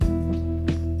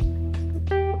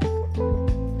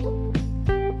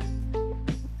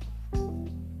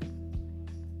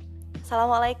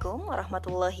Assalamualaikum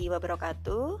warahmatullahi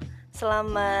wabarakatuh.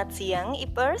 Selamat siang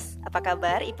Ipers, apa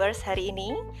kabar Ipers hari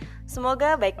ini?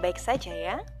 Semoga baik-baik saja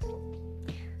ya.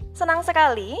 Senang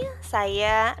sekali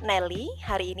saya Nelly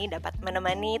hari ini dapat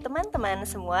menemani teman-teman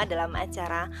semua dalam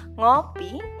acara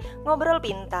Ngobrol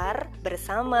Pintar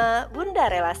bersama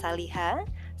Bunda Rela Saliha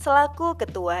selaku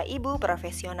Ketua Ibu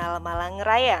Profesional Malang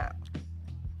Raya.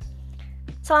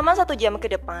 Selama 1 jam ke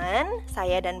depan,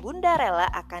 saya dan Bunda Rela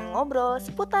akan ngobrol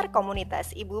seputar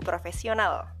komunitas ibu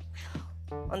profesional.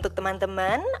 Untuk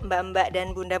teman-teman, mbak-mbak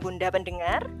dan bunda-bunda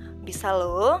pendengar, bisa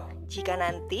loh jika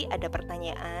nanti ada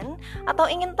pertanyaan atau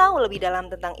ingin tahu lebih dalam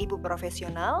tentang ibu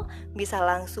profesional, bisa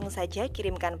langsung saja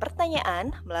kirimkan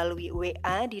pertanyaan melalui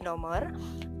WA di nomor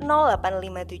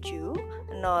 0857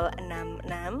 066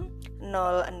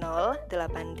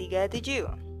 00837.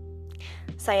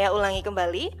 Saya ulangi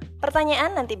kembali,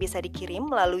 pertanyaan nanti bisa dikirim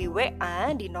melalui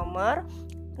WA di nomor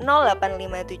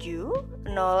 0857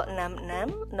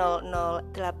 066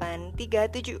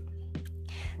 00837.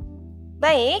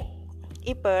 Baik,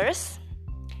 Ipers,